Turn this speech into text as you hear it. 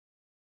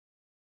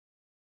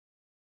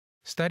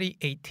Study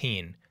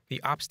 18,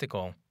 The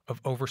Obstacle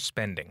of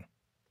Overspending.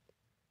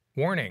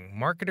 Warning,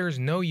 marketers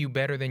know you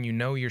better than you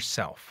know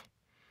yourself.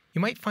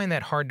 You might find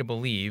that hard to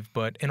believe,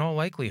 but in all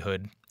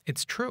likelihood,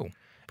 it's true.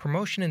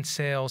 Promotion and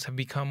sales have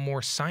become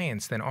more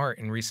science than art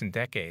in recent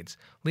decades,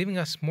 leaving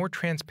us more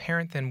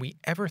transparent than we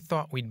ever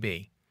thought we'd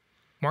be.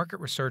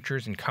 Market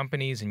researchers and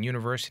companies and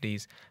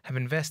universities have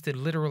invested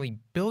literally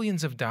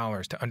billions of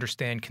dollars to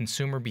understand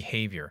consumer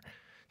behavior,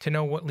 to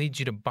know what leads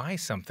you to buy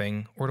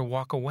something or to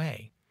walk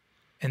away.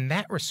 And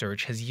that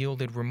research has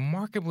yielded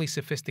remarkably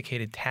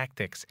sophisticated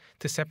tactics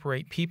to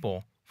separate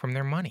people from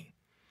their money.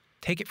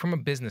 Take it from a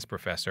business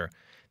professor,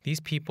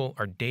 these people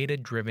are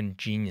data-driven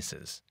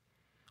geniuses.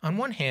 On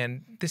one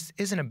hand, this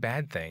isn't a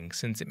bad thing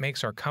since it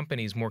makes our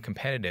companies more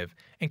competitive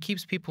and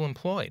keeps people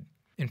employed.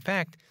 In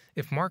fact,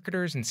 if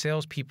marketers and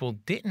salespeople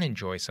didn't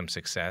enjoy some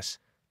success,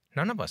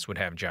 none of us would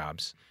have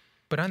jobs.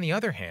 But on the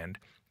other hand,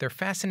 their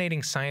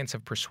fascinating science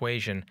of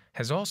persuasion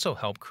has also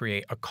helped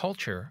create a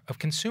culture of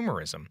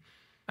consumerism,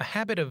 a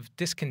habit of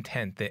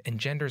discontent that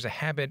engenders a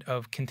habit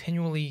of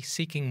continually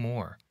seeking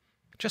more.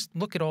 Just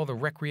look at all the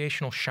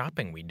recreational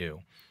shopping we do,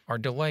 our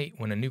delight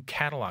when a new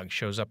catalog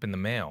shows up in the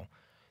mail,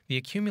 the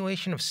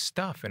accumulation of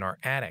stuff in our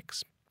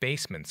attics,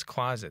 basements,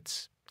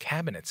 closets,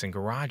 cabinets, and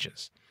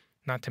garages,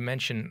 not to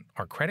mention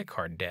our credit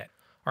card debt,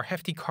 our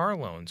hefty car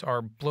loans,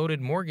 our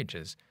bloated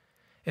mortgages.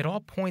 It all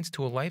points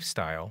to a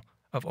lifestyle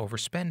of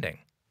overspending.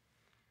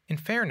 In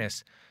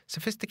fairness,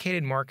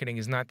 sophisticated marketing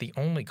is not the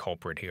only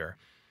culprit here.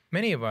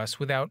 Many of us,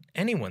 without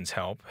anyone's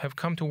help, have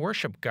come to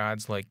worship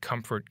gods like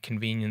comfort,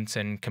 convenience,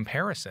 and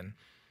comparison,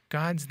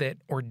 gods that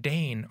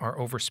ordain our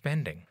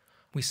overspending.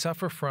 We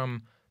suffer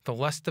from the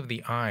lust of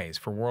the eyes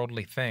for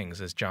worldly things,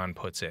 as John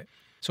puts it.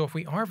 So if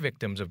we are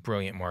victims of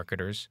brilliant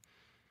marketers,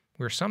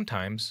 we're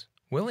sometimes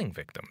willing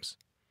victims.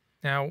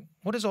 Now,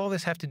 what does all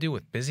this have to do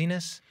with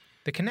busyness?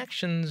 The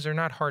connections are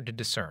not hard to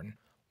discern.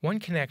 One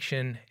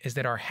connection is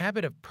that our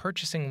habit of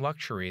purchasing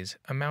luxuries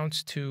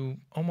amounts to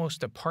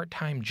almost a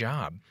part-time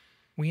job.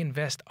 We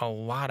invest a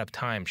lot of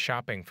time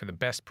shopping for the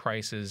best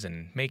prices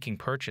and making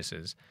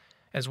purchases,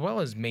 as well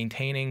as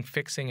maintaining,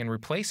 fixing, and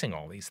replacing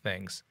all these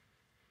things.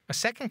 A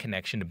second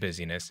connection to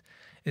busyness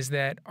is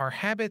that our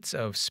habits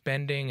of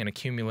spending and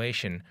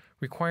accumulation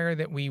require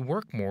that we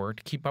work more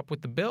to keep up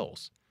with the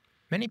bills.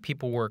 Many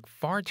people work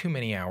far too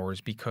many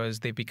hours because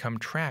they've become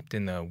trapped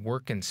in the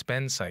work and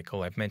spend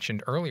cycle I've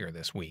mentioned earlier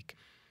this week.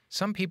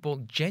 Some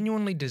people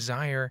genuinely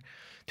desire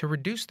to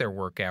reduce their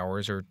work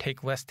hours or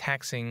take less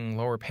taxing,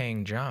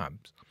 lower-paying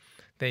jobs.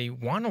 They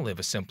want to live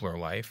a simpler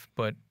life,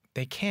 but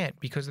they can't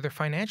because of their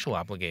financial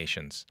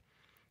obligations.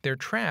 They're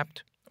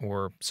trapped,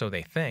 or so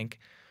they think,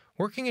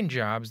 working in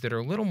jobs that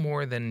are little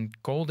more than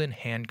golden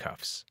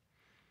handcuffs.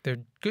 Their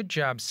good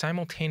job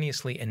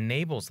simultaneously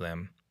enables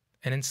them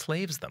and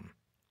enslaves them.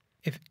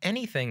 If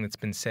anything that's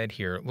been said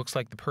here looks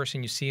like the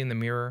person you see in the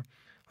mirror,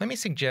 let me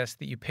suggest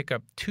that you pick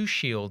up two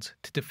shields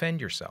to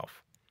defend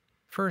yourself.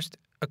 First,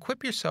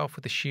 equip yourself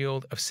with a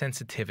shield of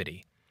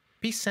sensitivity.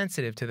 Be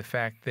sensitive to the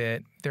fact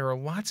that there are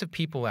lots of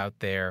people out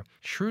there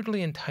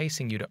shrewdly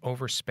enticing you to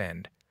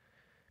overspend.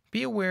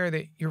 Be aware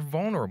that you're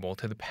vulnerable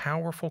to the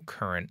powerful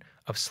current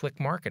of slick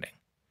marketing.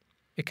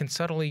 It can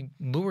subtly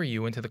lure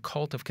you into the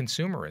cult of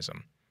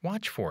consumerism.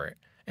 Watch for it,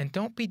 and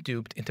don't be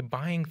duped into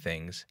buying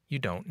things you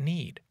don't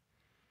need.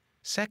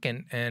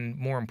 Second, and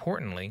more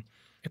importantly,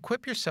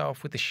 equip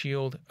yourself with the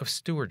shield of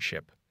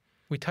stewardship.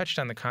 We touched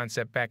on the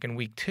concept back in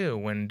week 2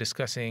 when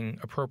discussing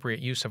appropriate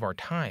use of our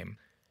time.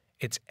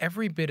 It's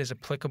every bit as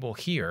applicable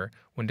here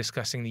when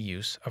discussing the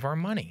use of our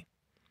money.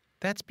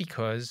 That's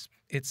because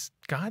it's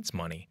God's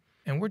money,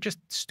 and we're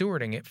just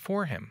stewarding it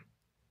for Him.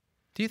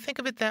 Do you think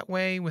of it that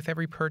way with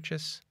every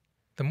purchase?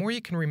 The more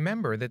you can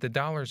remember that the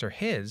dollars are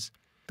His,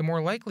 the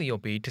more likely you'll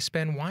be to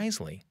spend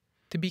wisely,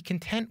 to be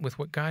content with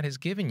what God has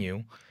given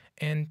you,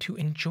 and to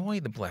enjoy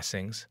the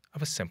blessings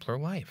of a simpler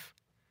life.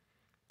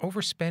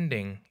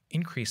 Overspending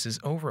increases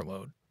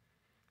overload.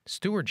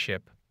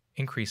 Stewardship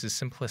increases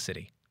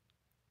simplicity.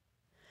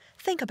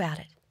 Think about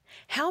it.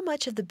 How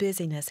much of the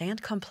busyness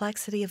and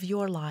complexity of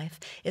your life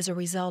is a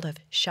result of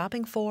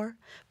shopping for,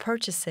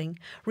 purchasing,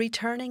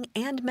 returning,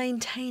 and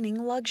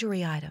maintaining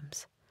luxury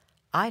items?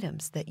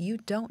 Items that you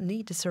don't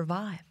need to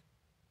survive.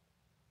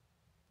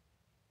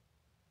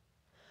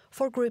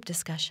 For group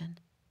discussion,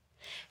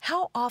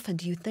 how often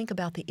do you think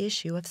about the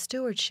issue of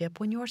stewardship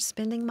when you're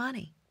spending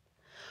money?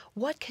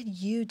 What could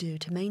you do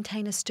to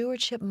maintain a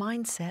stewardship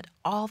mindset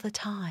all the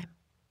time?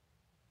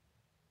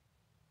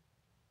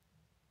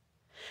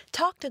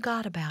 Talk to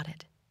God about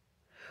it.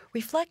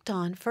 Reflect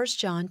on 1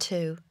 John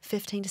 2,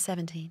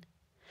 15-17.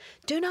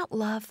 Do not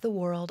love the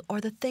world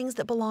or the things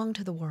that belong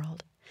to the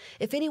world.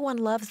 If anyone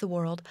loves the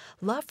world,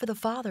 love for the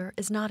Father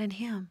is not in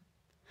him.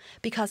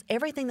 Because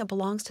everything that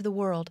belongs to the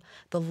world,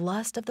 the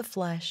lust of the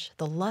flesh,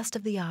 the lust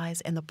of the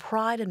eyes, and the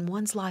pride in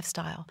one's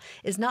lifestyle,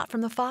 is not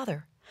from the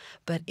Father,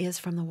 but is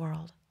from the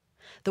world.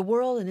 The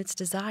world and its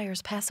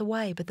desires pass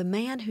away, but the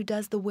man who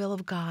does the will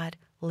of God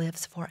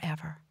lives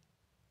forever.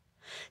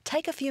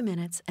 Take a few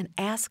minutes and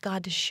ask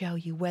God to show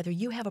you whether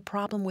you have a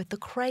problem with the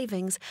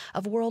cravings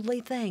of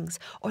worldly things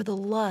or the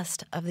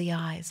lust of the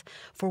eyes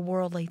for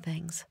worldly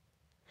things.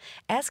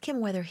 Ask Him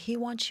whether He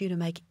wants you to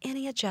make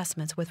any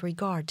adjustments with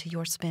regard to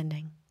your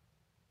spending.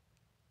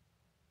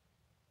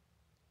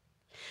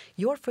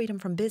 Your Freedom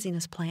from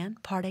Busyness Plan,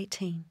 Part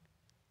 18.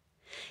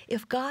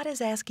 If God is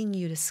asking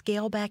you to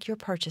scale back your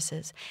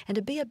purchases and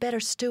to be a better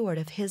steward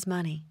of His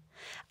money,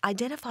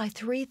 identify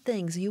 3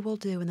 things you will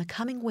do in the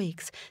coming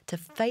weeks to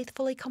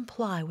faithfully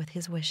comply with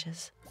His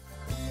wishes.